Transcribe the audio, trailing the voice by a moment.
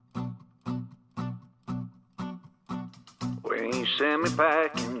You sent me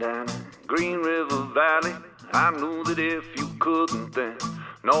packing down Green River Valley. I knew that if you couldn't, then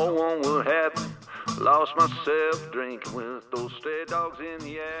no one would happen. Lost myself drinking with those stray dogs in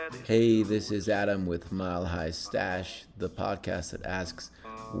the attic. Hey, this is Adam with Mile High Stash, the podcast that asks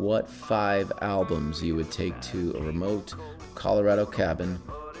what 5 albums you would take to a remote Colorado cabin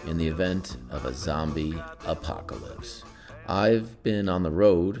in the event of a zombie apocalypse. I've been on the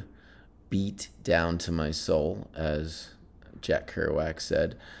road, beat down to my soul, as Jack Kerouac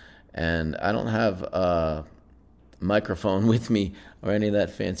said, and I don't have a microphone with me or any of that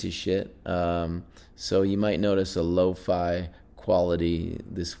fancy shit, so you might notice a lo-fi quality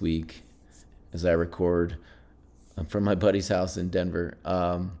this week as I record from my buddy's house in Denver.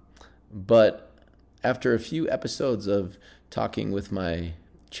 But after a few episodes of talking with my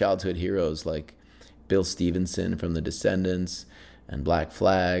childhood heroes like Bill Stevenson from The Descendants and Black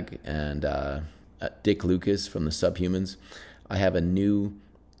Flag and Dick Lucas from the Subhumans, I have a new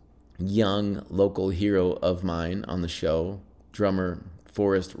young local hero of mine on the show, drummer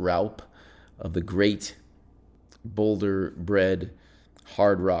Forrest Raup of the great Boulder-bred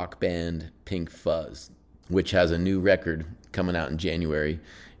hard rock band Pink Fuzz, which has a new record coming out in January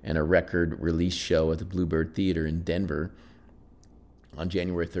and a record release show at the Bluebird Theater in Denver on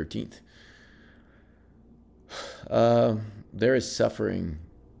January 13th. There is suffering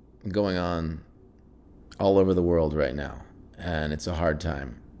going on all over the world right now, and it's a hard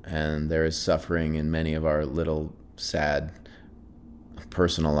time. And there is suffering in many of our little sad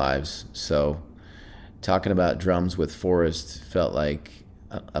personal lives. So talking about drums with Forrest felt like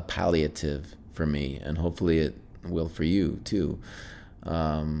a palliative for me, and hopefully it will for you too.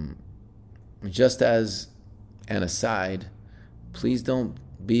 Just as an aside, please don't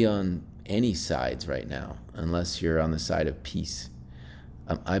be on any sides right now unless you're on the side of peace.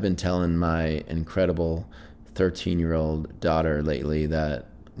 I've been telling my incredible 13-year-old daughter lately that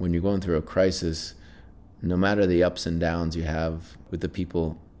when you're going through a crisis, no matter the ups and downs you have with the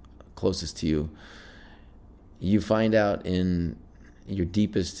people closest to you, you find out in your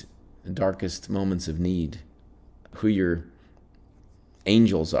deepest, darkest moments of need who your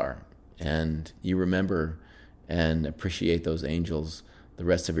angels are, and you remember and appreciate those angels the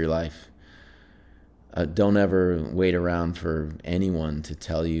rest of your life. Don't ever wait around for anyone to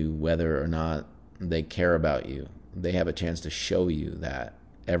tell you whether or not they care about you. They have a chance to show you that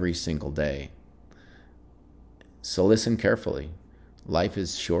every single day. So listen carefully. Life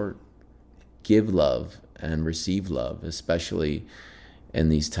is short. Give love and receive love, especially in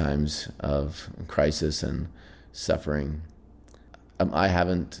these times of crisis and suffering. I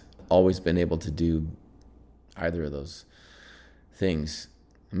haven't always been able to do either of those things.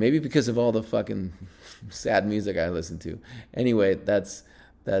 Maybe because of all the fucking sad music I listen to. Anyway, that's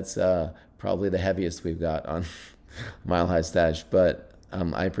probably the heaviest we've got on Mile High Stash. But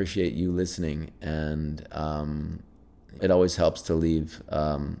I appreciate you listening, and it always helps to leave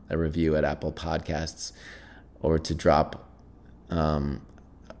a review at Apple Podcasts or to drop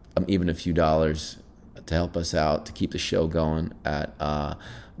even a few dollars to help us out, to keep the show going at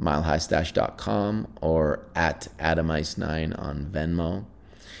milehighstash.com or at AdamIce9 on Venmo.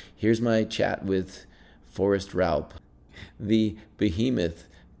 Here's my chat with Forrest Raup, the behemoth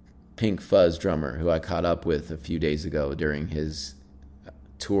Pink Fuzz drummer who I caught up with a few days ago during his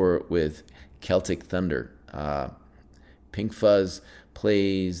tour with Celtic Thunder. Pink Fuzz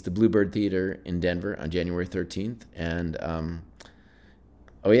plays the Bluebird Theater in Denver on January 13th, and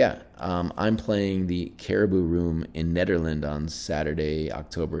I'm playing the Caribou Room in Nederland on Saturday,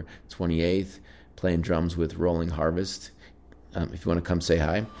 October 28th, playing drums with Rolling Harvest. If you want to come say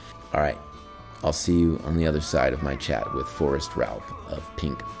hi. All right, I'll see you on the other side of my chat with Forrest Raup of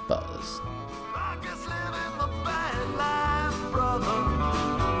Pink Fuzz.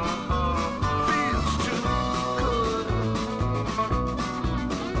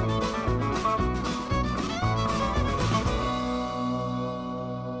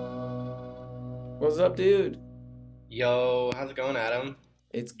 What's up, dude? Yo, how's it going, Adam?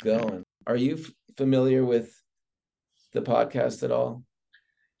 It's going. Are you familiar with the podcast at all?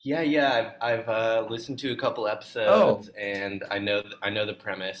 Yeah. I've listened to a couple episodes, and I know the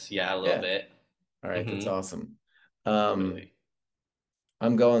premise. Yeah, a little bit. All right, That's awesome. Really.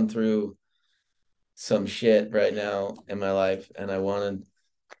 I'm going through some shit right now in my life, and I wanted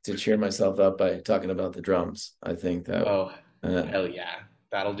to cheer myself up by talking about the drums. I think that. Oh, hell yeah.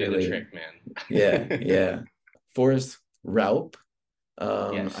 That'll do the trick, man. Yeah. Forrest Raup.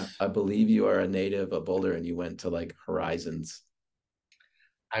 Yes. I believe you are a native of Boulder, and you went to like Horizons.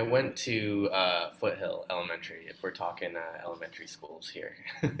 I went to Foothill Elementary, if we're talking elementary schools here.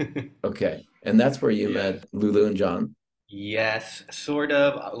 Okay. And that's where you met Lulu and John? Yes, sort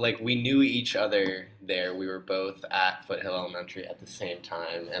of. Like we knew each other there. We were both at Foothill Elementary at the same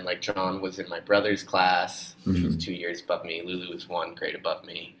time, and like John was in my brother's class, which was Hmm. 2 years above me. Lulu was one grade above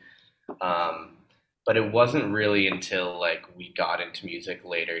me. Um, but it wasn't really until like we got into music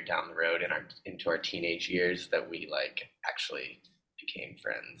later down the road in our into our teenage years that we like actually became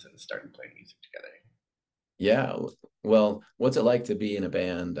friends and started playing music together. Yeah. Well, what's it like to be in a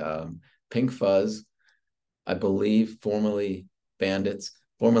band? Pink Fuzz, I believe, formerly Bandits,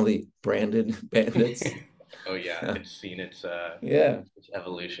 formerly branded Bandits. Oh yeah, it's seen Yeah. its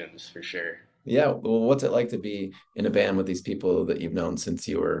evolutions for sure. Yeah. Well, what's it like to be in a band with these people that you've known since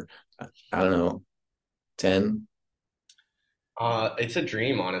you were, I don't know, 10? It's a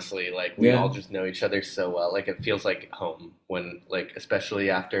dream, honestly. Like we Yeah. all just know each other so well. Like it feels like home when, like, especially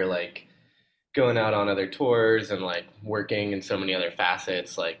after like going out on other tours and like working in so many other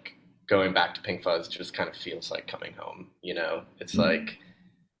facets. Like going back to Pink Fuzz just kind of feels like coming home. You know, it's Mm. like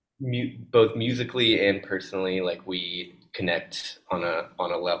both musically and personally, like we connect on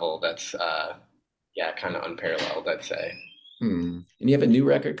a level that's yeah, kind of unparalleled, I'd say. Hmm. And you have a new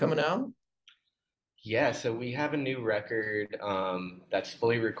record coming out? Yeah, so we have a new record that's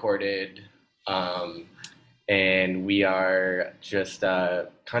fully recorded, um, and we are just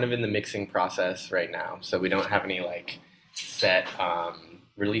kind of in the mixing process right now. So we don't have any like set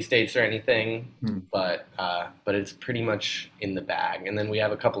release dates or anything, Hmm. but it's pretty much in the bag. And then we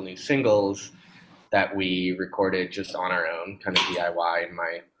have a couple new singles that we recorded just on our own, kind of DIY in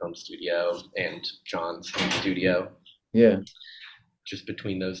my home studio and John's home studio. Yeah. Just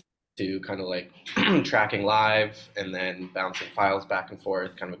between those two, kind of like tracking live and then bouncing files back and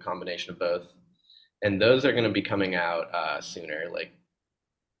forth, kind of a combination of both. And those are going to be coming out sooner, like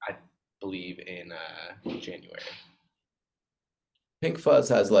I believe in January. Pink Fuzz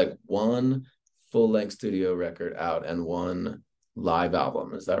has like one full-length studio record out and one live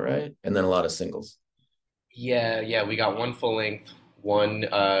album. Is that right? And then a lot of singles. Yeah, yeah, we got one full length, one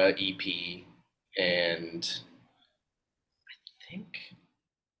EP, and I think,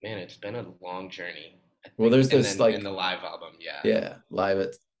 man, it's been a long journey. I Well, think, there's and this then like, and the live album, yeah, yeah, live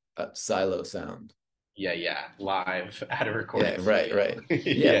at Silo Sound. yeah, yeah, live at a Yeah, recording right, studio. right.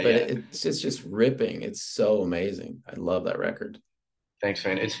 Yeah, Yeah, but yeah. it's just ripping. It's so amazing. I love that record. Thanks,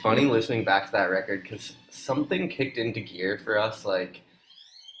 man. It's funny Yeah. listening back to that record because something kicked into gear for us, like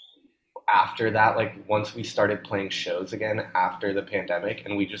after that, like once we started playing shows again after the pandemic,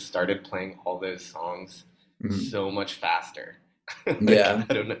 and we just started playing all those songs Mhm. so much faster. Like Yeah.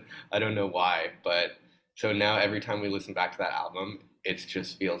 I don't know why, but so now every time we listen back to that album, it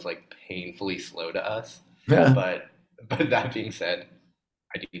just feels like painfully slow to us. Yeah. But but that being said,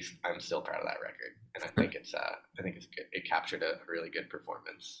 I'm still proud of that record, and I think it's good. It captured a really good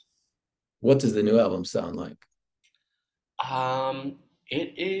performance. What does the new album sound like? Um,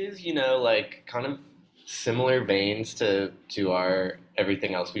 it is, like kind of similar veins to our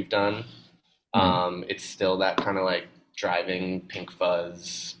everything else we've done. Mm. It's still that kind of like driving Pink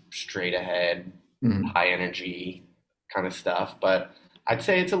Fuzz, straight ahead, Mm. high energy kind of stuff, but I'd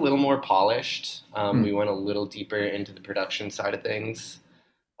say it's a little more polished. We Mm. went a little deeper into the production side of things.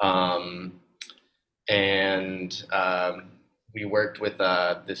 Um, and we worked with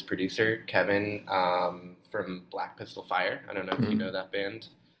this producer Kevin from Black Pistol Fire. I don't know if you know Mm. that band.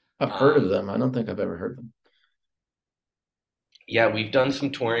 I've heard of Um, them. I don't think I've ever heard them. yeah, we've done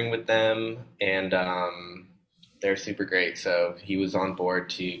some touring with them, and they're super great. So he was on board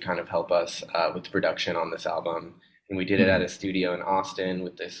to kind of help us with the production on this album, and we did it at Mm. a studio in Austin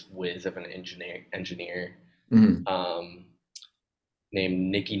with this whiz of an engineer Mm. um, named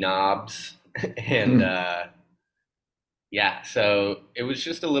Nicky Knobs, and Mm. yeah, so it was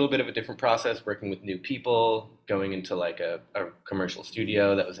just a little bit of a different process working with new people, going into like a commercial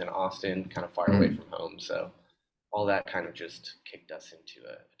studio that was in Austin, kind of far away Mm. from home. So all that kind of just kicked us into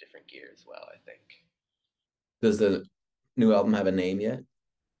a different gear as well, I think. Does the new album have a name yet?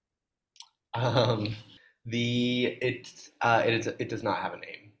 Um, it does not have a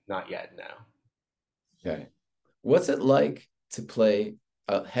name, not yet, no. Okay. What's it like to play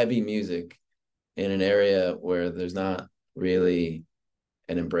heavy music in an area where there's not really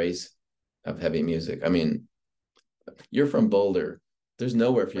an embrace of heavy music? I mean, you're from Boulder. There's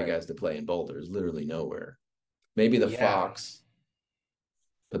nowhere for you Right. guys to play in Boulder. There's literally nowhere. Maybe the Yeah, Fox,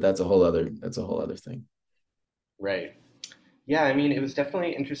 but that's a whole other thing. right. Yeah, I mean, it was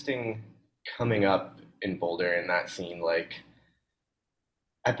definitely interesting coming up in Boulder in that scene. Like,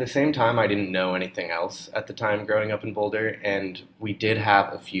 at the same time, I didn't know anything else at the time growing up in Boulder, and we did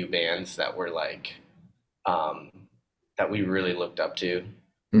have a few bands that were like um, that we really looked up to.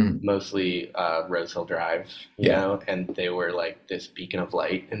 Mm. mostly Rose Hill Drive, Yeah. and they were like this beacon of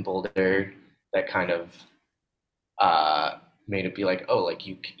light in Boulder that kind of uh, made it be like, oh, like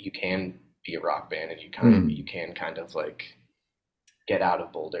you can be a rock band and you Mm. can kind of like get out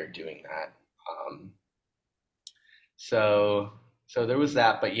of Boulder doing that. Um, so so there was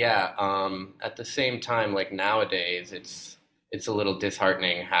that, but yeah, at the same time, like nowadays, it's a little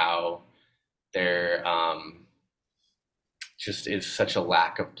disheartening how there just is such a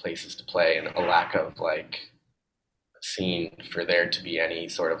lack of places to play and a lack of like scene for there to be any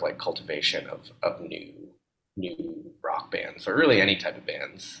sort of like cultivation of new rock bands or really any type of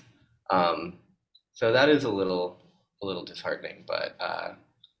bands. Um, so that is a little disheartening, but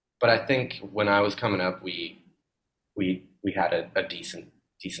I think when I was coming up, we had a decent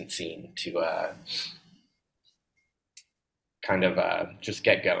scene to kind of just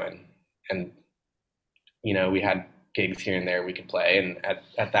get going, and we had gigs here and there we could play, and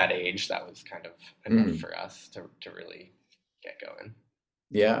at that age, that was kind of enough Mm. for us to really get going.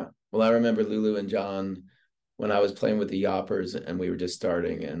 Yeah. Well, I remember Lulu and John when I was playing with the Yoppers and we were just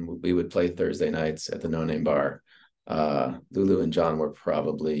starting and we would play Thursday nights at the No Name Bar. Lulu and John were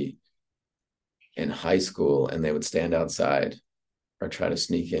probably in high school and they would stand outside or try to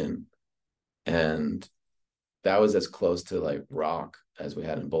sneak in. And that was as close to like rock as we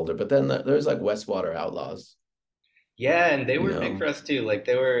had in Boulder. But then there's like Westwater Outlaws, Yeah, and they you were big for know. us too. Like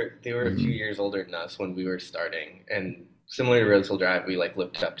they were a few Hmm. years older than us when we were starting, and similar to Roseville Drive, we like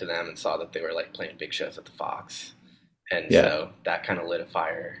looked up to them and saw that they were like playing big shows at the Fox, and Yeah. so that kind of lit a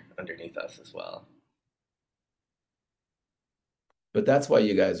fire underneath us as well. But that's why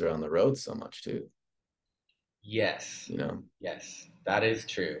you guys are on the road so much too, Yes, you know. yes, that is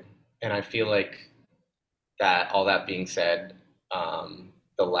true, and I feel like that. All that being said,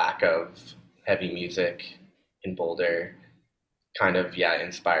 the lack of heavy music in Boulder kind of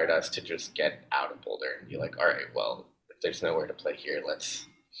inspired us to just get out of Boulder and be like, all right, well, if there's nowhere to play here, let's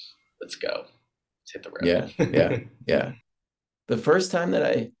go. Let's hit the Yeah, yeah, road. yeah. The first time that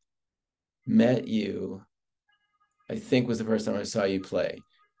I met you, I think was the first time I saw you play.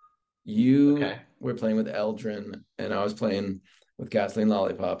 You Okay. were playing with Eldrin, and I was playing with Gasoline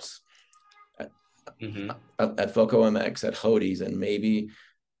Lollipops at, Mm-hmm. at Foco MX at Hody's in maybe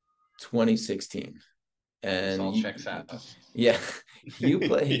 2016. This And all checks out. yeah, you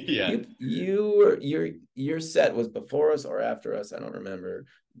play, Yeah. you were your set was before us or after us, I don't remember.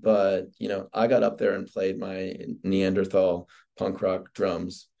 But I got up there and played my Neanderthal punk rock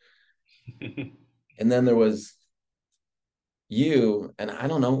drums, and then there was you, and I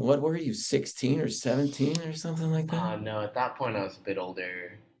don't know, what were you, 16 or 17 or something like that? No, at that point I was a bit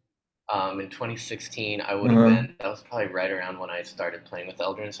older. In 2016, I would have Uh-huh. been. That was probably right around when I started playing with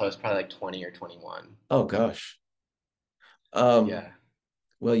Eldrin, so I was probably like 20 or 21. Oh gosh. Um, Yeah.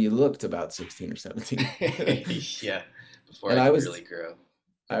 well, you looked about 16 or 17. Yeah. Before And I I could was really grow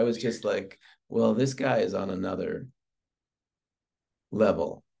I a was just beard. like, well, this guy is on another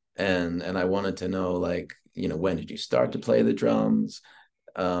level. And I wanted to know, like, when did you start to play the drums?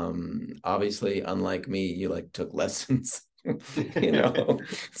 Obviously, unlike me, you like took lessons, you know,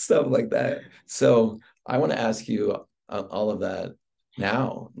 stuff like that. So I want to ask you all of that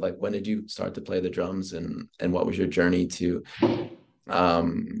now. Like, when did you start to play the drums, and what was your journey to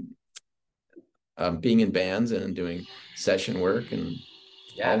um, being in bands and doing session work and all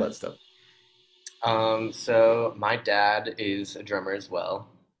Yeah. that stuff? So my dad is a drummer as well.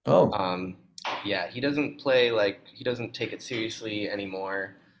 Oh, Um, yeah, he doesn't play like he doesn't take it seriously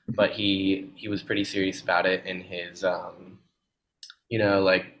anymore, but he was pretty serious about it in his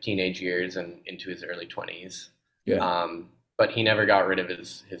like teenage years and into his early 20s. yeah. But he never got rid of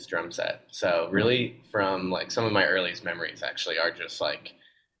his drum set. So Oh, really from like some of my earliest memories actually are just like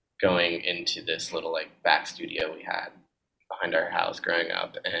going into this little like back studio we had behind our house growing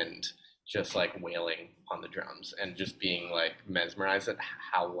up and just like wailing on the drums and just being like mesmerized at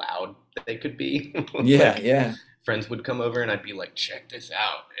how loud they could be. yeah, Like yeah. friends would come over and I'd be like, check this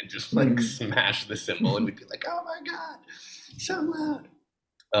out, and just like Mhm. smash the cymbal and we'd be like, oh my god, so loud.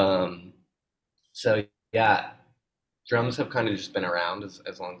 Um, so yeah, drums have kind of just been around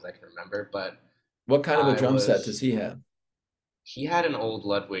as long as I can remember, but What kind of a I drum set was does he have? he had an old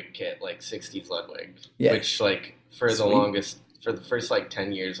Ludwig kit, like 60s Ludwig, Yeah, which like for the sweet. longest for the first like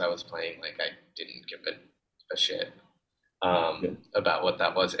 10 years I was playing, like I didn't give it a shit Yeah. about what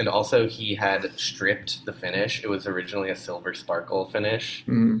that was. And also he had stripped the finish. It was originally a silver sparkle finish,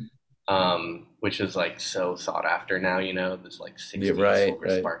 Mhm. which is like so sought after now, this like Yeah, 60s right, silver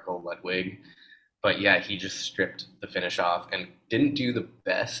right. sparkle Ludwig. But yeah, he just stripped the finish off and didn't do the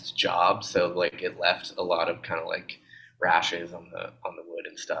best job. So like it left a lot of kind of like rashes on the wood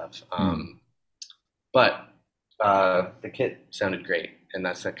and stuff. Mm. But the kit sounded great, and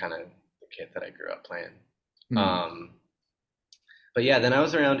that's the kind of the kit that I grew up playing. Mm. Um, but yeah, then I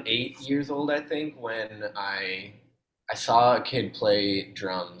was around 8 years old, I think, when I saw a kid play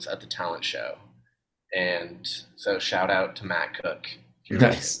drums at the talent show, and so shout out to Matt Cook if you're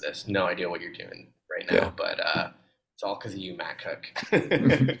listening to Nice. this. No idea what you're doing right Yeah. now, but it's all because of you, Matt Cook.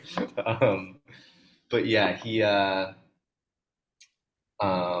 But yeah,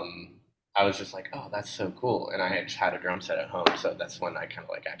 um, I was just like, oh, that's so cool. And I had just had a drum set at home, so that's when I kind of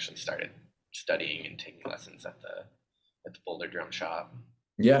like actually started studying and taking lessons at the Boulder Drum Shop.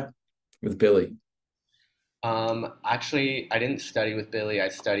 Yeah. With Billy. Actually, I didn't study with Billy. I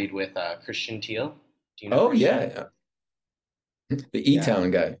studied with Christian Teal. Do you know Oh Christian? yeah. The Yeah,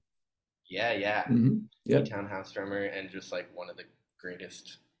 E-Town guy. yeah. Yep. E-Town house drummer and just like one of the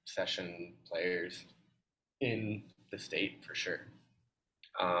greatest session players in the state for sure.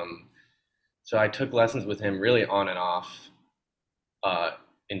 Um, so I took lessons with him really on and off uh,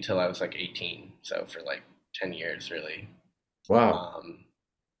 until I was like 18. So for like 10 years, really. Wow. Um,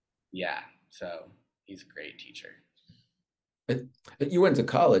 yeah, so he's a great teacher. But you went to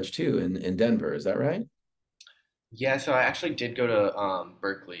college too in Denver, is that right? Yeah, so I actually did go to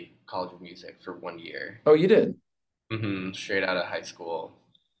Berkeley College of Music for 1 year, Oh, you did. straight out of high school.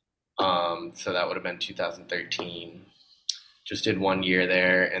 So that would have been 2013. Just did 1 year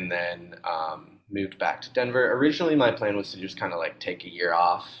there and then moved back to Denver. Originally, my plan was to just kind of like take a year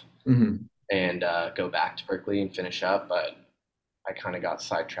off Hmm. and go back to Berkeley and finish up, but I kind of got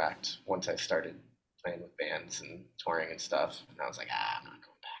sidetracked once I started playing with bands and touring and stuff. And I was like, I'm not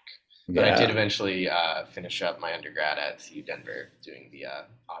going back. But I did Yeah. eventually finish up my undergrad at CU Denver doing the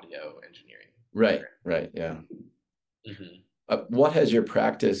audio engineering Right. program. Right. Yeah. hmm What has your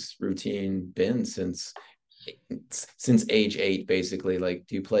practice routine been since age 8, basically? Like,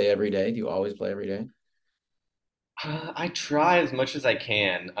 do you play every day? Do you always play every day? I try as much as I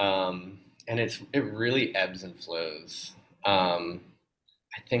can, and it really ebbs and flows. Um,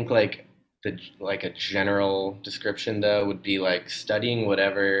 I think like a general description though would be like studying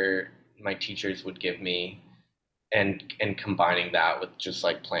whatever my teachers would give me and combining that with just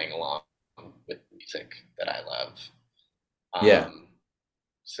like playing along with music that I love. Yeah. Um,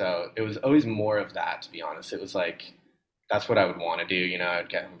 so it was always more of that, to be honest. It was like that's what I would want to do. I'd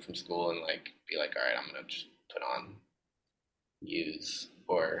get home from school and like be like, all right, I'm gonna just put on Muse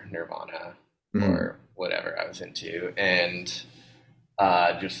or Nirvana Mm. or whatever I was into, and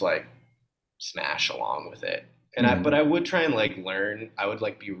just like smash along with it. But Mm. I would try and like learn. I would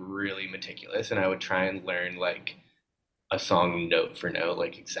like be really meticulous, and I would try and learn like a song note for note,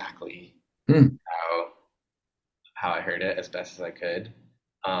 like exactly Mm. how how I heard it as best as I could.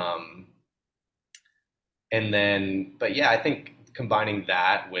 Um, and then, but yeah, I think combining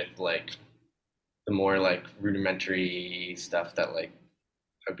that with like the more like rudimentary stuff that like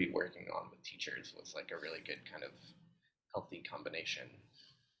I'd be working on with teachers was like a really good kind of healthy combination.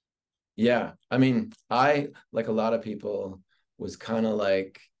 Yeah. I mean, I, like a lot of people, was kind of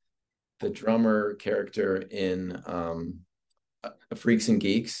like the drummer character in Freaks and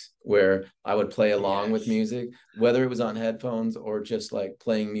Geeks, where I would play along with Yes. music, whether it was on headphones or just like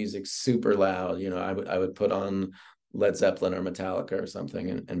playing music super loud. I would put on Led Zeppelin or Metallica or something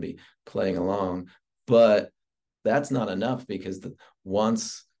and be playing along. But that's not enough because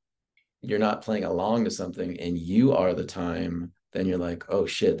once you're not playing along to something and you are the time, then you're like, oh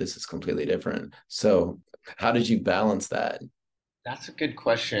shit, this is completely different. So how did you balance that? That's a good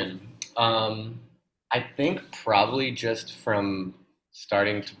question. I think probably just from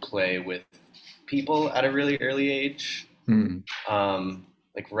starting to play with people at a really early age. Hmm.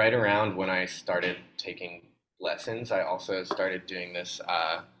 Like right around when I started taking lessons, I also started doing this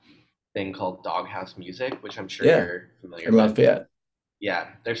thing called Doghouse Music, which I'm sure Yeah, you're familiar in with. Lafayette. Yeah,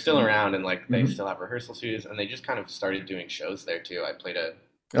 they're still around and like they Mm-hmm. still have rehearsal studios, and they just kind of started doing shows there too. I played a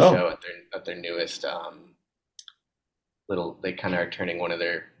show Oh, at their newest little. They kind of are turning one of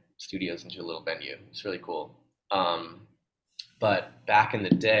their studios into a little venue. It's really cool. Um, but back in the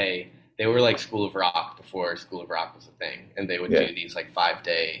day, they were like School of Rock before School of Rock was a thing, and they would yeah. do these like 5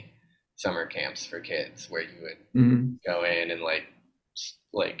 day summer camps for kids where you would Mm-hmm. go in and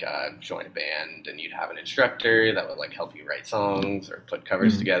join a band, and you'd have an instructor that would like help you write songs or put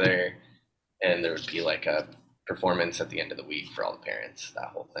covers Mm-hmm. together, and there would be like a performance at the end of the week for all the parents. That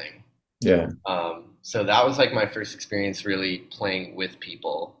whole thing. Yeah. So that was like my first experience really playing with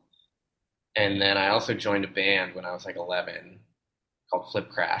people. And then I also joined a band when I was like 11 called Flip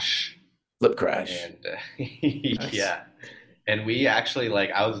Crash. Flip crash. And Nice. yeah. And we actually,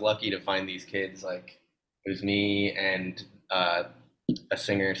 like, I was lucky to find these kids, like, It was me and a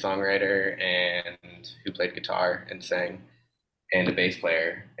singer songwriter and who played guitar and sang, and a bass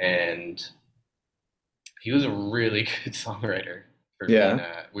player, and he was a really good songwriter for being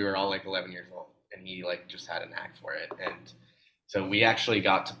Yeah. we were all like 11 years old, and he like just had a knack for it. And so we actually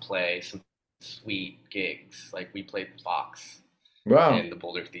got to play some sweet gigs. Like we played Fox Wow. and the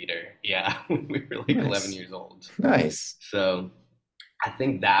Boulder Theater. Yeah, when we were like 11 Nice. years old. Nice. So I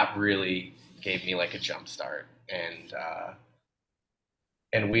think that really gave me like a jump start.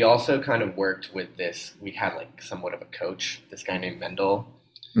 And we also kind of worked with this. We had like somewhat of a coach, this guy named Mendel,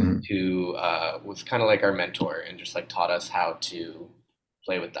 Mhm. who was kind of like our mentor and just like taught us how to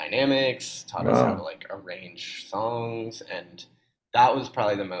play with dynamics, taught us how to Wow. like arrange songs, and that was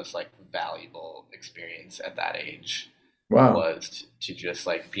probably the most like valuable experience at that age, Wow. was to just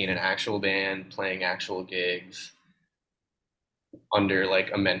like be in an actual band, playing actual gigs under like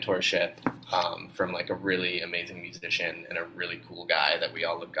a mentorship from like a really amazing musician and a really cool guy that we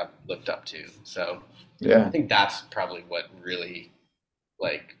all looked up to. So I Yeah. think that's probably what really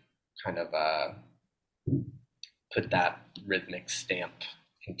like kind of put that rhythmic stamp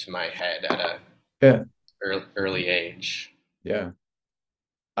into my head at a Yeah. early age. Yeah.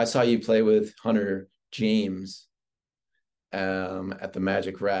 I saw you play with Hunter James at the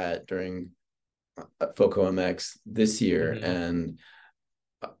Magic Rat during Foco MX this year. Hmm. And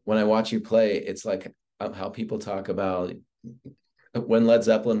when I watch you play, it's like how people talk about when Led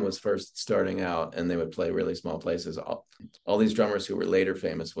Zeppelin was first starting out and they would play really small places. All these drummers who were later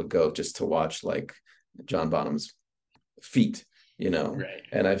famous would go just to watch like John Bonham's feet, you know. Right.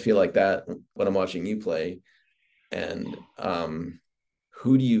 And I feel like that when I'm watching you play. And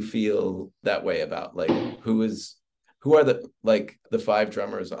who do you feel that way about? Like who are the five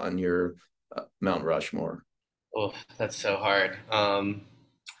drummers on your Mount Rushmore? Oh, that's so hard.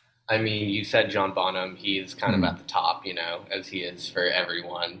 I mean, you said John Bonham. He's kind of at Mm, the top, as he is for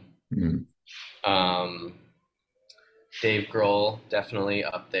everyone. mm, Um, Dave Grohl, definitely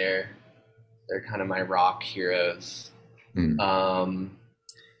up there. They're kind of my rock heroes. mm. Um,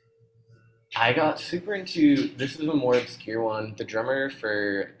 I got super into, this is a more obscure one. The drummer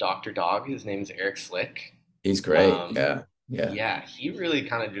for Dr. Dog, his name's Eric Slick. He's great. Um, Yeah, yeah, yeah, he really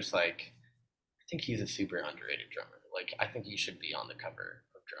kind of just like, I think he's a super underrated drummer. Like, I think he should be on the cover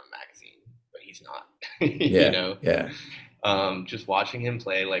of Drum Magazine, but he's not. you yeah, know, yeah. just watching him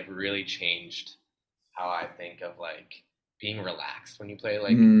play like really changed how I think of like being relaxed when you play.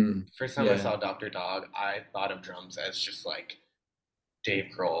 Like, Mm, first time I yeah. saw Dr. Dog, I thought of drums as just like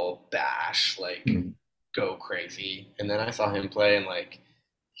Dave Grohl, bash, like Mm, go crazy. And then I saw him play, and like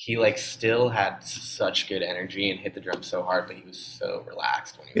he like still had such good energy and hit the drums so hard, but he was so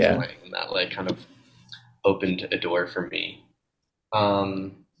relaxed when he was yeah. playing, and that like kind of opened a door for me.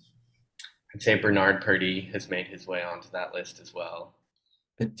 Um, I'd say Bernard Purdy has made his way onto that list as well.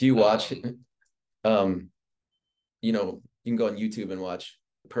 Do you watch? Um, Um, you can go on YouTube and watch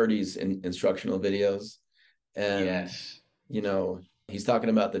Purdy's instructional videos, and yes. you know, he's talking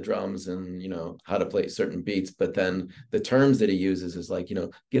about the drums and how to play certain beats, but then the terms that he uses is like,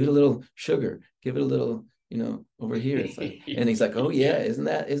 give it a little sugar, give it a little, over here. It's like, and he's like, oh Yeah. yeah,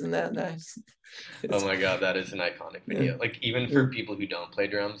 isn't that nice? Oh It's, my God, that is an iconic yeah, video. Like, even yeah, for people who don't play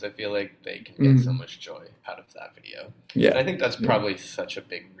drums, I feel like they can get so mm, much joy out of that video. And yeah, I think that's yeah, probably such a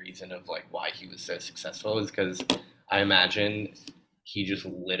big reason of like why he was so successful, is because I imagine he just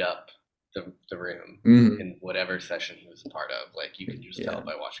lit up the room mm, in whatever session he was a part of. Like, you can just tell yeah,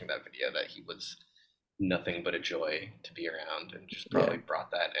 by watching that video that he was nothing but a joy to be around, and just yeah, probably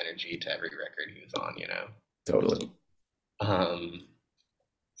brought that energy to every record he was on. totally. Um,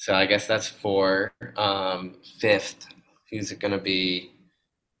 so I guess that's four. Fifth, who's it gonna be?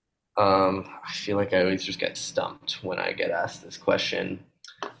 I feel like I always just get stumped when I get asked this question.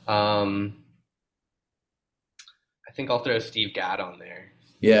 Um, I think I'll throw Steve Gadd on there.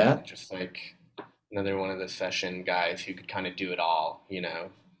 Yeah, Just like another one of the session guys who could kind of do it all.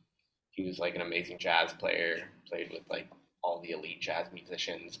 He was like an amazing jazz player, played with like all the elite jazz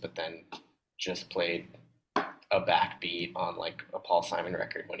musicians, but then just played a backbeat on like a Paul Simon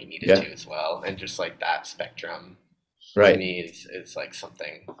record when he needed yeah, to as well. And just like that spectrum to right. me is like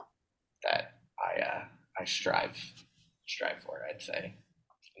something that I strive for, I'd say,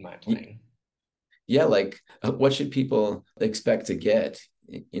 in my playing. Yeah, like what should people expect to get,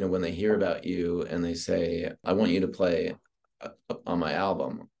 when they hear about you and they say, I want you to play on my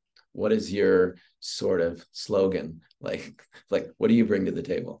album? What is your sort of slogan? Like what do you bring to the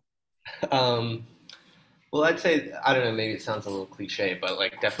table? Um, well, I'd say, I don't know, maybe it sounds a little cliche, but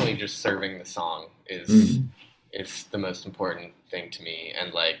like definitely just serving the song is Mm, is the most important thing to me.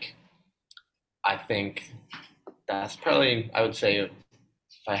 And like I think that's probably, I would say, if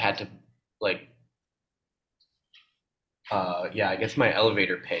I had to, like, yeah, I guess my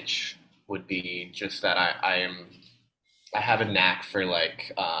elevator pitch would be just that I have a knack for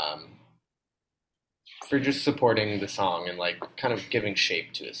for just supporting the song and like kind of giving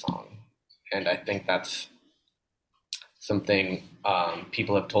shape to a song. And I think that's something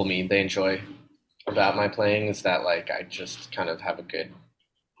people have told me they enjoy about my playing is that like I just kind of have a good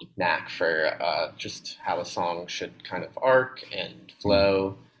knack for just how a song should kind of arc and Mm.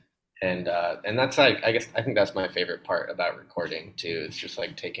 flow. And that's like I guess I think that's my favorite part about recording too. Is just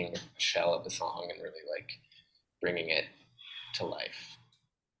like taking a shell of a song and really like bringing it to life.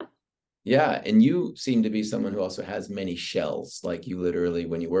 Yeah, and you seem to be someone who also has many shells. Like you literally,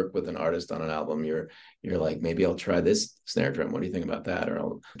 when you work with an artist on an album, you're like, maybe I'll try this snare drum. What do you think about that? Or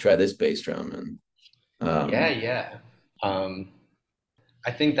I'll try this bass drum. And Yeah, yeah. Um,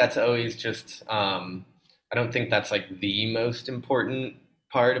 I think that's always just, I don't think that's like the most important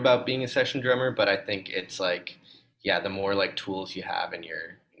part about being a session drummer, but I think it's like, yeah, the more like tools you have in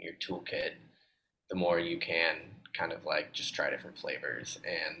your toolkit, the more you can kind of like just try different flavors.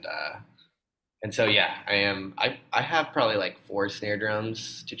 And so yeah, I have probably like four snare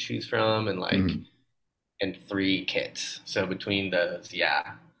drums to choose from and like mhm. and three kits. So between those,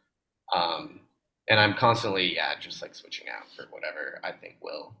 yeah. Um, and I'm constantly, yeah, just like switching out for whatever I think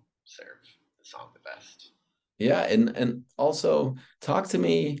will serve the song the best. Yeah, and also talk to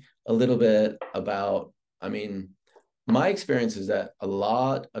me a little bit about, I mean, my experience is that a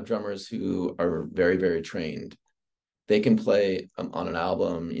lot of drummers who are very, very trained, they can play on an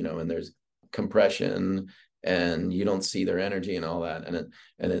album, and there's compression and you don't see their energy and all that, and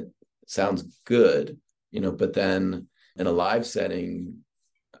it sounds good, but then in a live setting,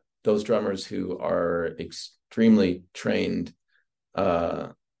 those drummers who are extremely trained, uh,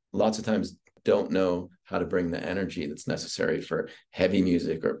 lots of times don't know how to bring the energy that's necessary for heavy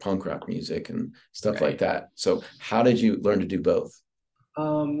music or punk rock music and stuff like Right. that. So how did you learn to do both?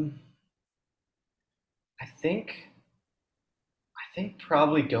 Um, I think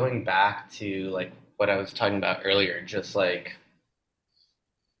probably going back to like what I was talking about earlier, just like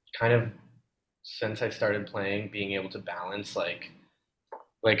kind of since I started playing, being able to balance like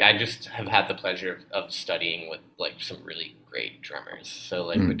I just have had the pleasure of studying with like some really great drummers. So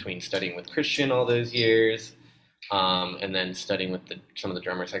like Mm, between studying with Christian all those years, and then studying with some of the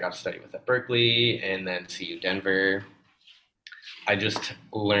drummers I got to study with at Berkeley, and then CU Denver, I just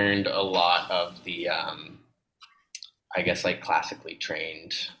learned a lot of the I guess like classically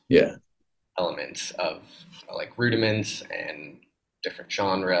trained yeah. elements of like rudiments and different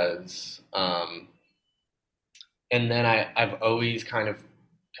genres. And then I've always kind of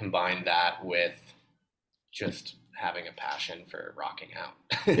combined that with just having a passion for rocking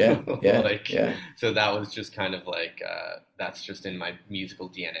Yeah. out. Yeah. Like, Yeah. so that was just kind of like, that's just in my musical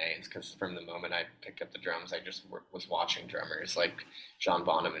DNA. It's because from the moment I picked up the drums, I just was watching drummers like John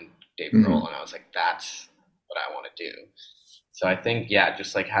Bonham and Dave Grohl, Mhm. and I was like, that's what I want to do. So I think, yeah,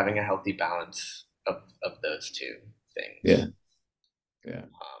 just like having a healthy balance of those two things Yeah. Yeah.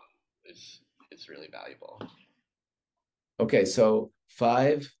 is is really valuable. Okay. So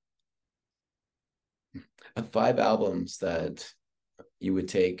five albums that you would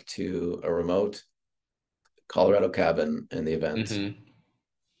take to a remote Colorado cabin in the event Hmm.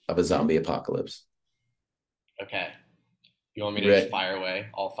 of a zombie apocalypse. Okay. You want me You to just ready? fire away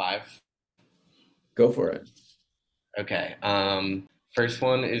all five? Go for it. Okay. First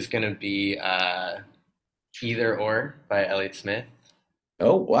one is gonna be Either or by Elliott Smith.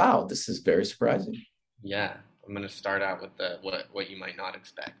 Oh, wow. This is very surprising. Yeah, I'm gonna start out with the what you might not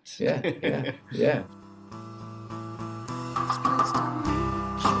expect. Yeah. Yeah. Yeah.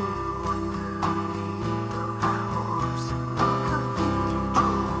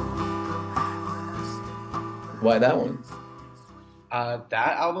 Why that one?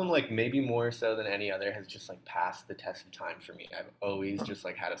 That album, like maybe more so than any other, has just like passed the test of time for me. I've always just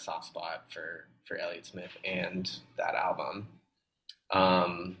like had a soft spot for Elliott Smith and that album.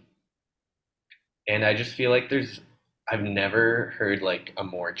 Um, and I just feel like I've never heard like a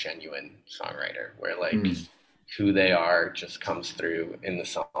more genuine songwriter where like Mm, who they are just comes through in the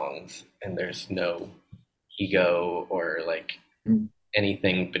songs and there's no ego or like mm.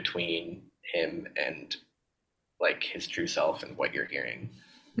 anything between him and like his true self and what you're hearing.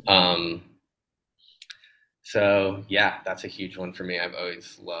 Um, so yeah, that's a huge one for me. I've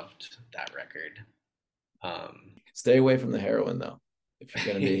always loved that record. Um, Stay away from the heroin, though. If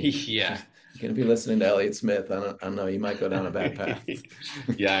you're gonna be if you're yeah. gonna be listening to Elliott Smith, I don't know, you might go down a bad path.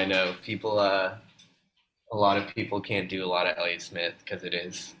 Yeah, I know. People a lot of people can't do a lot of Elliott Smith because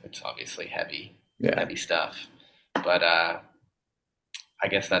it's obviously Yeah, heavy stuff. But I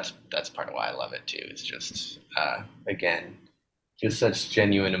guess that's part of why I love it too. It's just again, just such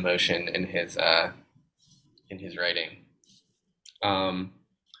genuine emotion in his writing. Um,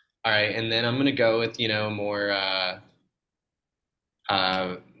 all right, and then I'm gonna go with more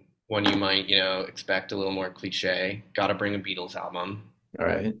uh, one you might expect a little more cliche. Got to bring a Beatles album. all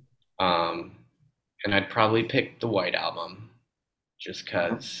right. Um, and I'd probably pick the White Album just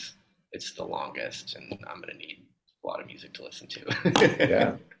because it's the longest, and I'm gonna need a lot of music to listen to.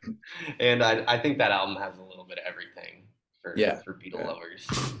 Yeah, And I think that album has a little bit of everything yeah, for Beatle yeah. lovers.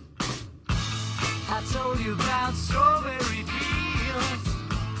 I told you about strawberry fields.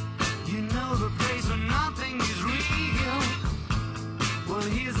 You know the place where nothing is real. Well,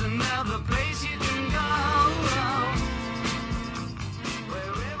 here's another place you can go,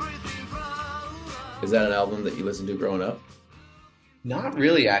 where everything flows. Is that an album that you listened to growing up? Not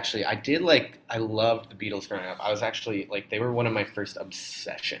really, actually. I loved the Beatles growing up. I was actually like, they were one of my first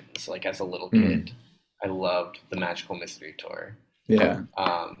obsessions. Like as a little Mm. kid, I loved the Magical Mystery Tour. Yeah.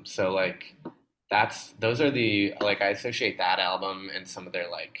 So like, those are the like I associate that album and some of their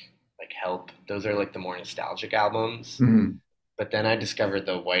like Help. Those are like the more nostalgic albums. Mhm. But then I discovered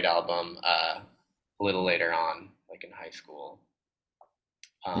the White Album a little later on, like in high school.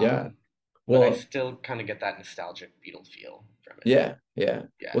 Yeah. But I Well, still kind of get that nostalgic Beatle feel from it. yeah, yeah.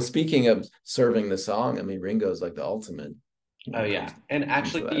 Yeah. Well, speaking of serving the song, I mean, Ringo's like the ultimate when Oh it yeah. comes And to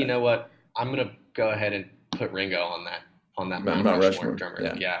actually, you that. know what? I'm gonna go ahead and put Ringo on that Mount Mount Rushmore Rushmore. drummer.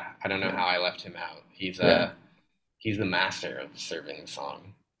 Yeah, Yeah. I don't know yeah, how I left him out. yeah, He's the master of serving the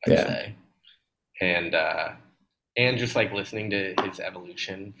song, I'd yeah. say. And and just like listening to his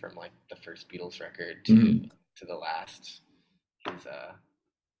evolution from like the first Beatles record Mhm. to the last is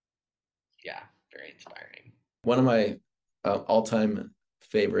yeah, very inspiring. One of my all-time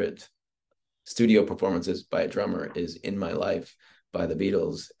favorite studio performances by a drummer is "In My Life" by the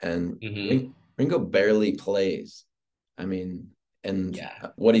Beatles, and Hmm. Ringo barely plays. I mean, and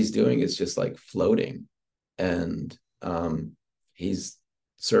Yeah. what he's doing is just like floating, and he's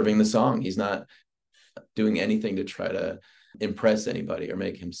serving the song. He's not doing anything to try to impress anybody or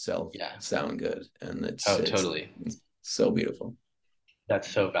make himself Yeah. sound good, and Oh, totally. it's so beautiful. That's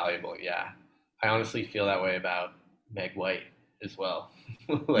so valuable. Yeah. I honestly feel that way about Meg White as well.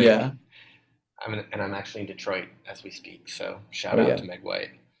 Like Yeah. I'm actually in Detroit as we speak, so Oh shout out yeah. to Meg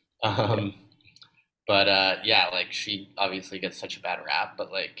White. Yeah. Um, but yeah, like she obviously gets such a bad rap,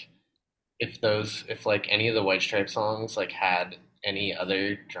 but like if like any of the White Stripes songs like had any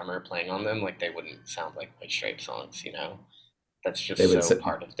other drummer playing on them, like they wouldn't sound like White Stripes songs, you know? That's They just would so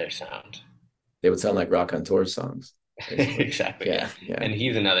part of their sound. they would sound like Rock on Tour songs, basically. Exactly, yeah. Yeah. Yeah. And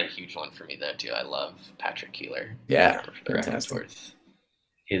he's another huge one for me though too. I love Patrick Keeler, the Yeah. drummer for the Fantastic. Raconteurs.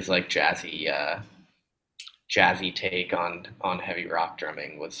 His like jazzy take on heavy rock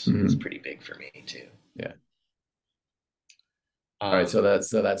drumming was Mhm. pretty big for me too. Yeah. All right. Um,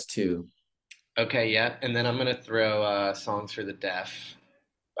 So that's two. okay, yeah, and then I'm gonna throw "Songs for the Deaf"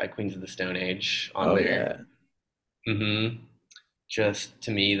 by Queens of the Stone Age on Oh there. yeah. Hmm. Just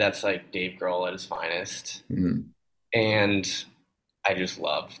to me, that's like Dave Grohl at his finest, Mhm. and I just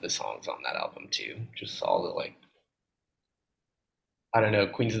love the songs on that album too. Just all the like, I don't know,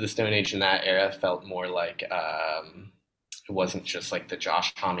 Queens of the Stone Age in that era felt more like it wasn't just like the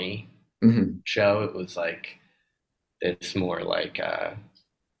Josh Homme Mhm. show. It was like it's more like a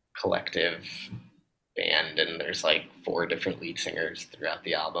collective band, and there's like four different lead singers throughout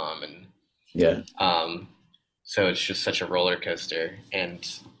the album, and Yeah. um, so it's just such a roller coaster, and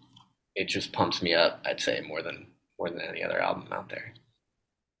it just pumps me up. I'd say more than any other album out there.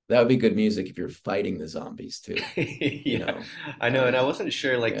 That would be good music if you're fighting the zombies too. You Yeah, know. I know, and I wasn't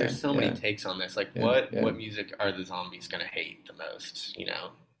sure. Like, Yeah. there's so many Yeah. takes on this. Like, Yeah. Yeah. what music are the zombies gonna hate the most? You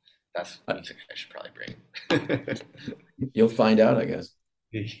know, that's Uh, music I should probably bring. You'll find out, I guess.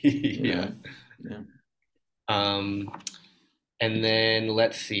 You Yeah. know. Yeah. Um, and then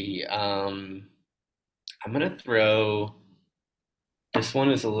let's see. I'm gonna throw. This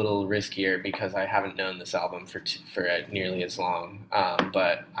one is a little riskier because I haven't known this album for nearly as long.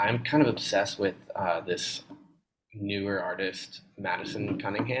 But I'm kind of obsessed with this newer artist, Madison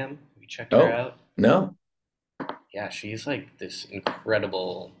Cunningham. Have you checked her Oh out? no. Yeah, she's like this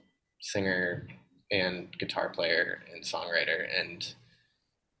incredible singer and guitar player and songwriter, and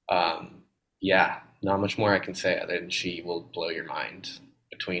um, yeah, not much more I can say other than she will blow your mind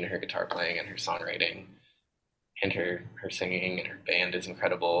between her guitar playing and her songwriting and her singing, and her band is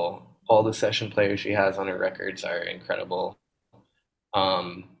incredible. All the session players she has on her records are incredible.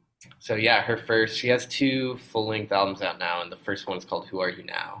 Um, So yeah, she has two full-length albums out now, and the first one is called Who Are You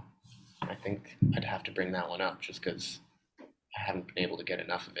Now? I think I'd have to bring that one up just because I haven't been able to get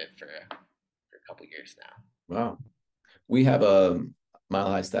enough of it for a couple years now. Wow. We have a Mile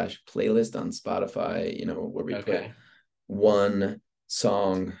High Stash playlist on Spotify, where we put Okay, one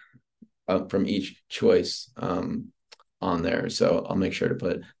song from each choice on there. So I'll make sure to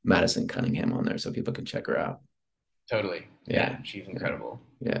put Madison Cunningham on there so people can check her out. totally. Yeah. Yeah, she's Yeah. incredible.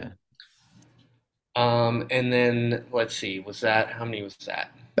 Yeah. And then let's see, was that how many was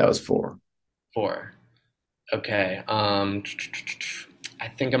that? That was four. Four. Okay. I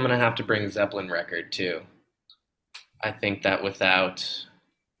think I'm gonna have to bring Zeppelin record too. I think that without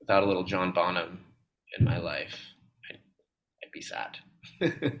a little John Bonham in my life, I'd, I'd be sad.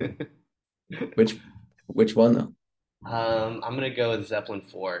 Which which one though? I'm gonna go with Zeppelin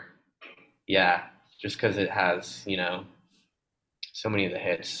 4. Yeah, just because it has, so many of the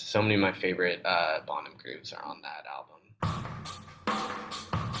hits. So many of my favorite Bonham grooves are on that album.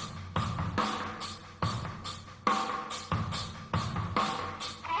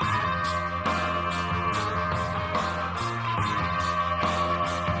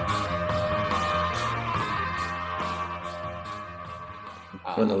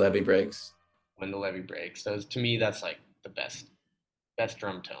 When the Um, levee breaks. when the levee breaks, those to me that's like the best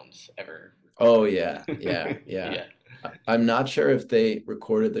drum tones ever Oh recorded. yeah, yeah, yeah. Yeah. I'm not sure if they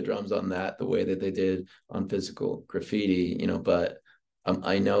recorded the drums on that the way that they did on Physical Graffiti, but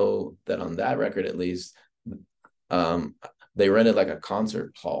I know that on that record at least, um, they rented like a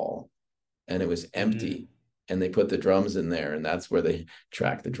concert hall and it was Hmm. empty, and they put the drums in there, and that's where they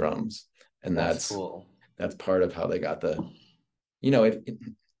track the drums, and That's that's cool. that's part of how they got if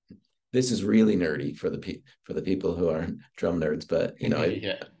this is really nerdy for the people who aren't drum nerds, but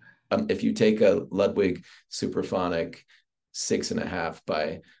Yeah. if you take a Ludwig Superphonic 6.5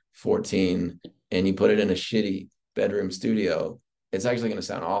 by 14 and you put it in a shitty bedroom studio, it's actually going to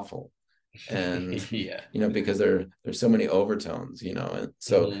sound awful. And Yeah. because there's so many overtones, and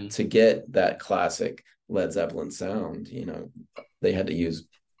so Hmm. to get that classic Led Zeppelin sound, they had to use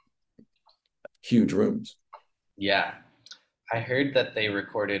huge rooms. Yeah. I heard that they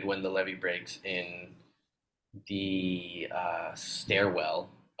recorded When the Levee Breaks in the stairwell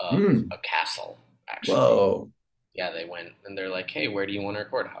of Mm. a castle, actually. Whoa. Yeah, they went and they're like, hey, where do you want to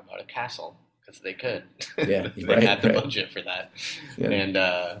record? How about a castle? Because they could. Yeah. They Right. had the Right. budget for that. Yeah. And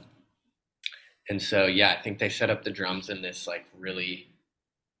uh, and so, yeah, I think they set up the drums in this like really,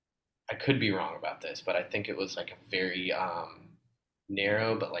 I could be wrong about this, but I think it was like a very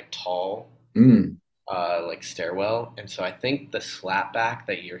narrow but like tall Mm. like stairwell. And so I think the slapback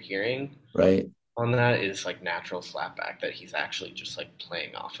that you're hearing Right. on that is like natural slapback that he's actually just like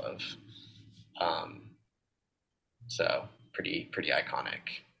playing off of. Um, so pretty iconic.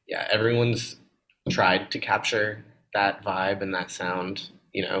 Yeah, everyone's tried to capture that vibe and that sound,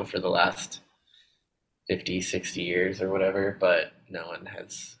 for the last 50, 60 years or whatever, but no one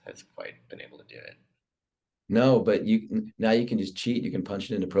has quite been able to do it. No, but you can just cheat. You can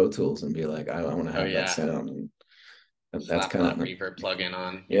punch it into Pro Tools and be like, I want to Oh have that yeah, sound. And that's slap kind that of reverb plugin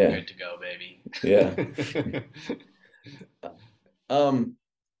on, you're yeah, good to go, baby. yeah. Um,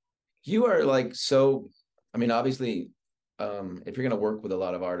 you are like so. I mean, obviously, if you're going to work with a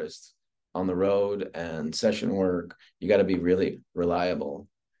lot of artists on the road and session work, you got to be really reliable,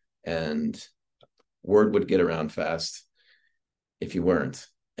 and word would get around fast if you weren't.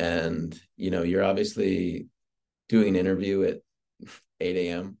 And you're obviously doing an interview at 8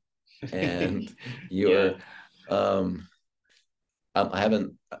 a.m. and Yeah. you're I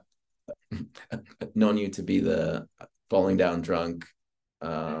haven't known you to be the falling down drunk.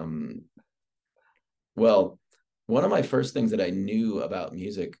 Um, well, one of my first things that I knew about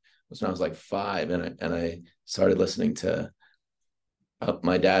music was when I was like 5, and I started listening to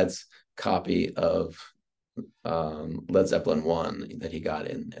my dad's copy of Led Zeppelin 1 that he got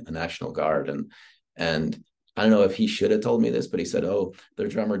in the National Guard, and I don't know if he should have told me this, but he said, "Oh, their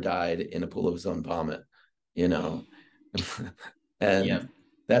drummer died in a pool of his own vomit," you know, Yep. and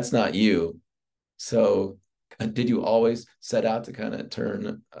that's not you. So, did you always set out to kind of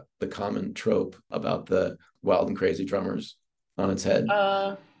turn the common trope about the wild and crazy drummers on its head?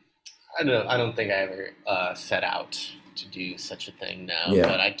 Uh, I don't think I ever set out to do such a thing, no. Yeah.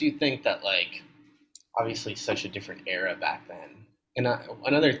 But I do think that like obviously such a different era back then. And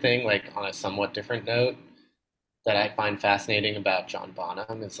another thing, like on a somewhat different note, that I find fascinating about John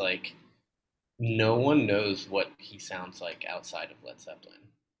Bonham is like no one knows what he sounds like outside of Led Zeppelin,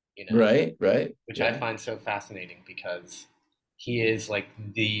 you know, Right. Right. which I Yeah. find so fascinating because he is like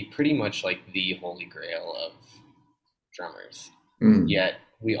the pretty much like the holy grail of drummers. Mm. Yet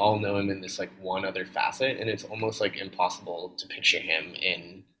we all know him in this like one other facet, and it's almost like impossible to picture him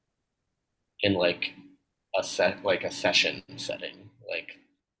in like a session setting, like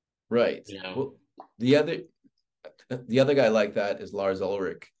Right. you know. Well, the other the other guy like that is Lars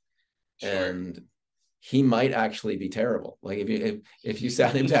Ulrich, Sure. and he might actually be terrible. Like if you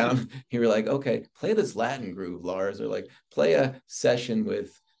sat him down, you were like, okay, play this Latin groove, Lars, or like play a session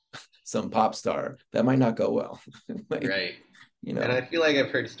with some pop star, that might not go well. Like, Right. you And I know, feel like I've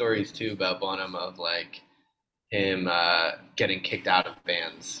heard stories too about Bonham of like him getting kicked out of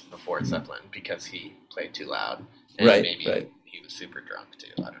bands before Zeppelin because he played too loud, and right, maybe right, he was super drunk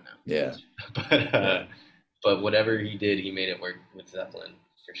too. I don't know, yeah, but yeah, but whatever he did, he made it work with Zeppelin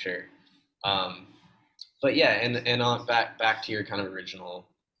for sure. Um, but yeah, and on back to your kind of original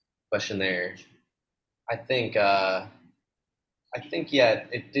question there. I think yeah,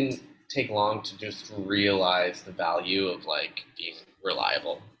 it didn't take long to just realize the value of like being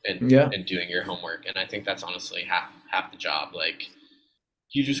reliable yeah, and doing your homework, and I think that's honestly half the job. Like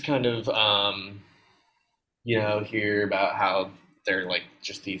you just kind of hear about how they're like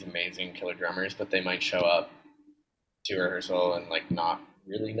just these amazing killer drummers, but they might show up to rehearsal and like not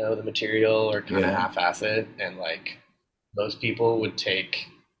really know the material or kind of yeah, half-ass it, and like most people would take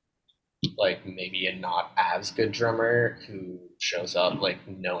like maybe a not as good drummer who shows up like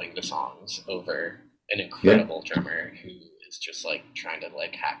knowing the songs over an yeah, incredible drummer who is just like trying to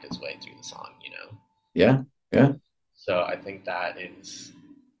like hack his way through the song. yeah, yeah, So I think that is,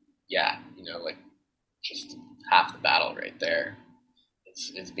 yeah, like just half the battle right there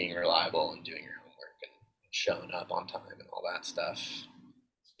is being reliable and doing your homework and showing up on time and all that stuff.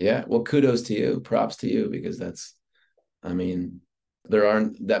 yeah. Well, kudos to you, props to you, because that's, I mean, there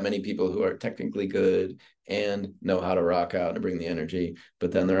aren't that many people who are technically good and know how to rock out and bring the energy,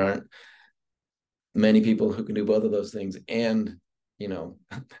 but then there aren't many people who can do both of those things and, you know,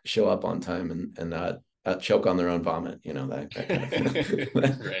 show up on time and not choke on their own vomit, that kind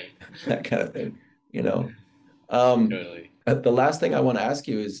of Right. that kind of thing, you know. Um, Totally. the last thing I want to ask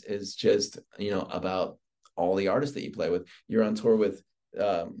you is just, about all the artists that you play with. You're on tour with,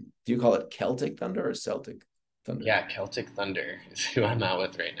 do you call it Celtic Thunder or Celtic Thunder? Yeah, Celtic Thunder is who I'm out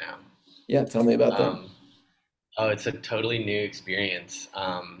with right now. Yeah, tell me about them. Um, oh, it's a totally new experience.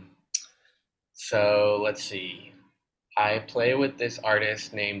 So let's see. I play with this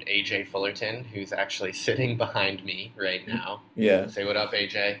artist named AJ Fullerton, who's actually sitting behind me right now. Yeah, Say what up,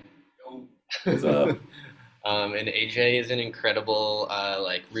 AJ. what's up? And AJ is an incredible,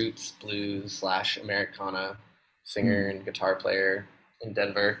 like roots blues slash Americana singer Hmm. and guitar player in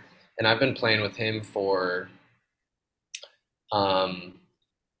Denver. And I've been playing with him for, um,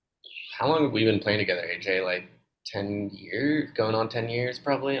 how long have we been playing together, AJ? Like 10 years, going on 10 years,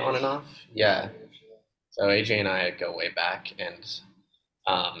 probably on and off. Yeah. So AJ and I go way back, and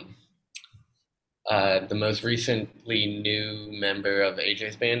um, the most recently new member of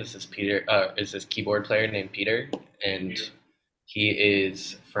AJ's band is this Peter. Is this keyboard player named Peter, and he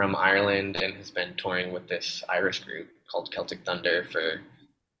is from Ireland and has been touring with this Irish group called Celtic Thunder for the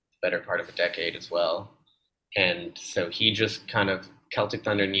better part of a decade as well. And so he just kind of Celtic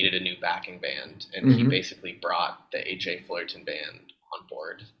Thunder needed a new backing band, and he Hmm. basically brought the AJ Fullerton band on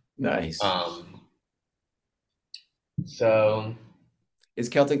board. Nice. Um, so Is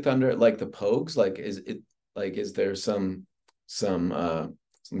Celtic Thunder like the Pogues? Like, is it like, is there some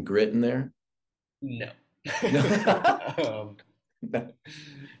grit in there? no. No. um,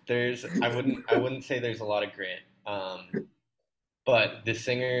 there's I wouldn't say there's a lot of grit. But the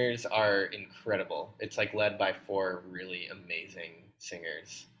singers are incredible. It's like led by four really amazing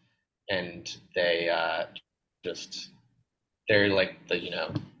singers, and they just they're like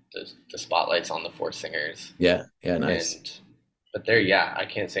the spotlights on the four singers, Yeah, yeah, nice. and but they're, yeah, I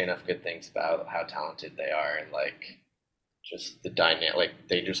can't say enough good things about how talented they are, and like just the dynamic, like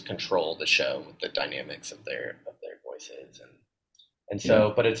they just control the show with the dynamics of their voices, and Yeah.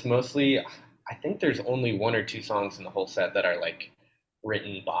 so, but it's mostly, I think there's only one or two songs in the whole set that are like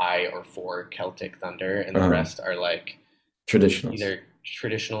written by or for Celtic Thunder, and the Uh, rest are like Traditionals. either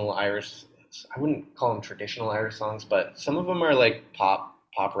traditional Irish. I wouldn't call them traditional Irish songs, but some of them are like pop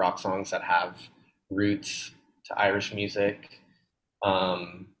rock songs that have roots to Irish music.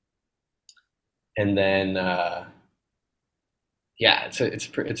 Um, and then yeah, it's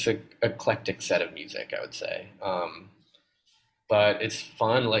a eclectic set of music, I would say. But it's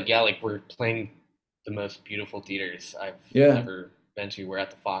fun. Like, yeah, like we're playing the most beautiful theaters I've Yeah, ever been to. We're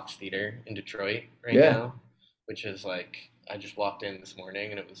at the Fox Theater in Detroit right yeah. now, which is like I just walked in this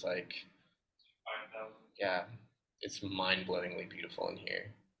morning and it was like, yeah, it's mind blowingly beautiful in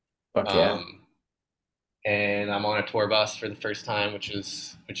here. Fuck yeah. Um, and I'm on a tour bus for the first time, which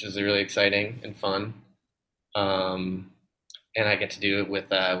is really exciting and fun. Um, and I get to do it with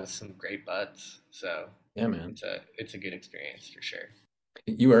some great buds. So Yeah, man. it's a good experience for sure.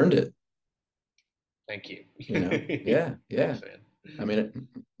 You earned it. Thank you. Yeah. Thanks, man.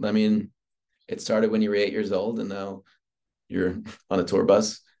 I mean, it started when you were 8 years old, and now you're on a tour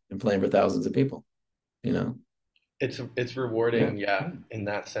bus and playing for thousands of people. It's rewarding, in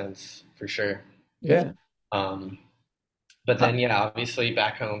that sense for sure. Yeah. Um, but then, obviously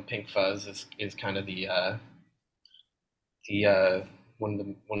back home, Pink Fuzz is kind of the one of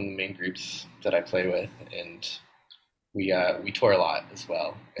the main groups that I play with, and we tour a lot as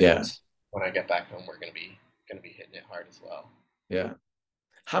well. And Yeah. when I get back home, we're gonna be hitting it hard as well. Yeah.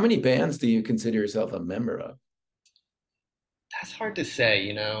 How many bands do you consider yourself a member of? That's hard to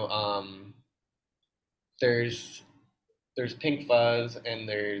say, There's Pink Fuzz and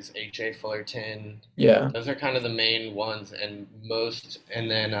there's H.A. Fullerton. Yeah. Those are kind of the main ones, and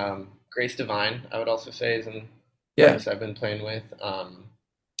then Grace Divine, I would also say, is an artist I've been playing with,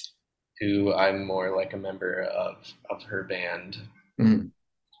 who I'm more like a member of her band.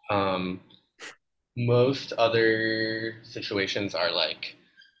 Mm-hmm. Most other situations are like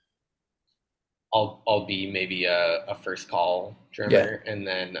I'll be maybe a first call drummer, and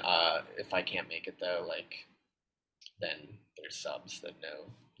then if I can't make it though, like then there's subs that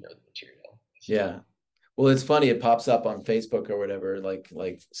know the material. So. Yeah. Well, it's funny, it pops up on Facebook or whatever, like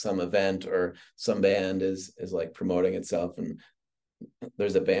some event or some band is like promoting itself, and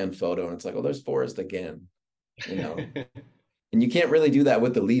there's a band photo and it's like, oh, there's Forrest again, And you can't really do that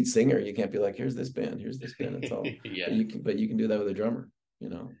with the lead singer. You can't be like, here's this band. It's all. Yeah. But you can do that with a drummer,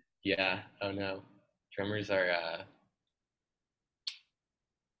 Yeah. Oh no, drummers are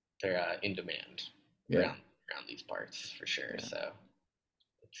they're in demand around these parts for sure. Yeah. So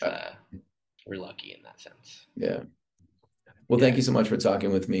it's we're lucky in that sense. Yeah. Well, thank you so much for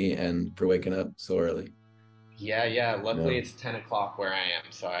talking with me and for waking up so early. Yeah. Luckily, it's 10 o'clock where I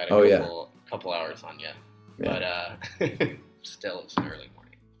am, so I had a couple hours on you. Yeah. But still, it's an early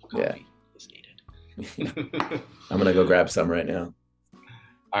morning. Coffee is needed. I'm gonna go grab some right now.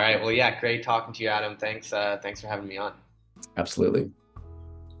 All right. Well, great talking to you, Adam. Thanks for having me on. Absolutely.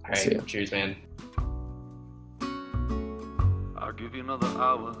 All right. Cheers, man. I'll give you another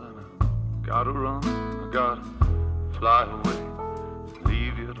hour, then I gotta run. I gotta fly away,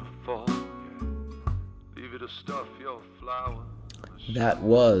 leave you to fall, leave you to stuff your flower. That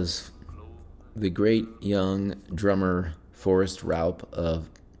was the great young drummer Forrest Raup of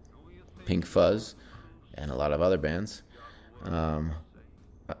Pink Fuzz and a lot of other bands.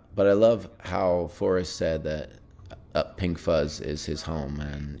 But I love how Forrest said that Pink Fuzz is his home,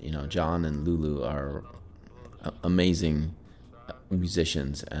 and John and Lulu are amazing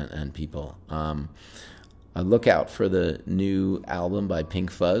musicians and people. Look out for the new album by Pink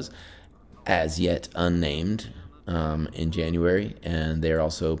Fuzz, as yet unnamed, in January, and they're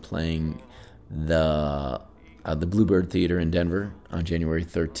also playing the Bluebird Theater in Denver on January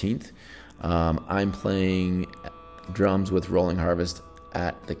 13th. I'm playing drums with Rolling Harvest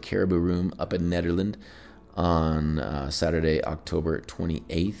at the Caribou Room up in Nederland on Saturday, October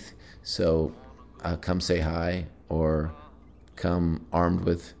 28th. So come say hi, or come armed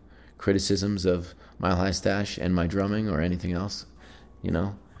with criticisms of Mile High Stash and my drumming or anything else,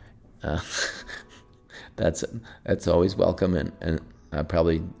 that's always welcome and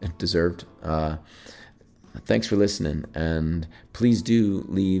probably deserved. Thanks for listening, and please do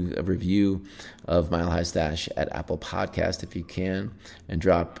leave a review of Mile High Stash at Apple Podcast if you can, and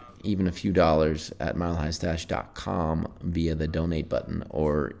drop even a few dollars at milehighstash.com via the donate button,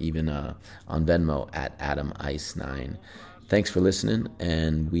 or even on Venmo at AdamIce9. Thanks for listening,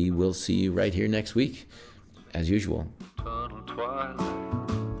 and we will see you right here next week, as usual. Eternal twilight.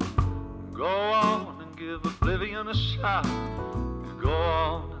 Go on and give oblivion a shot. Go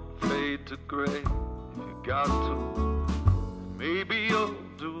on and fade to gray. You got to. Maybe you'll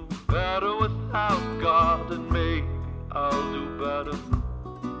do better without God, and maybe I'll do better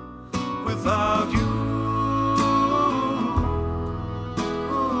without you.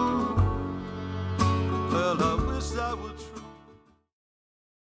 Well, I wish I would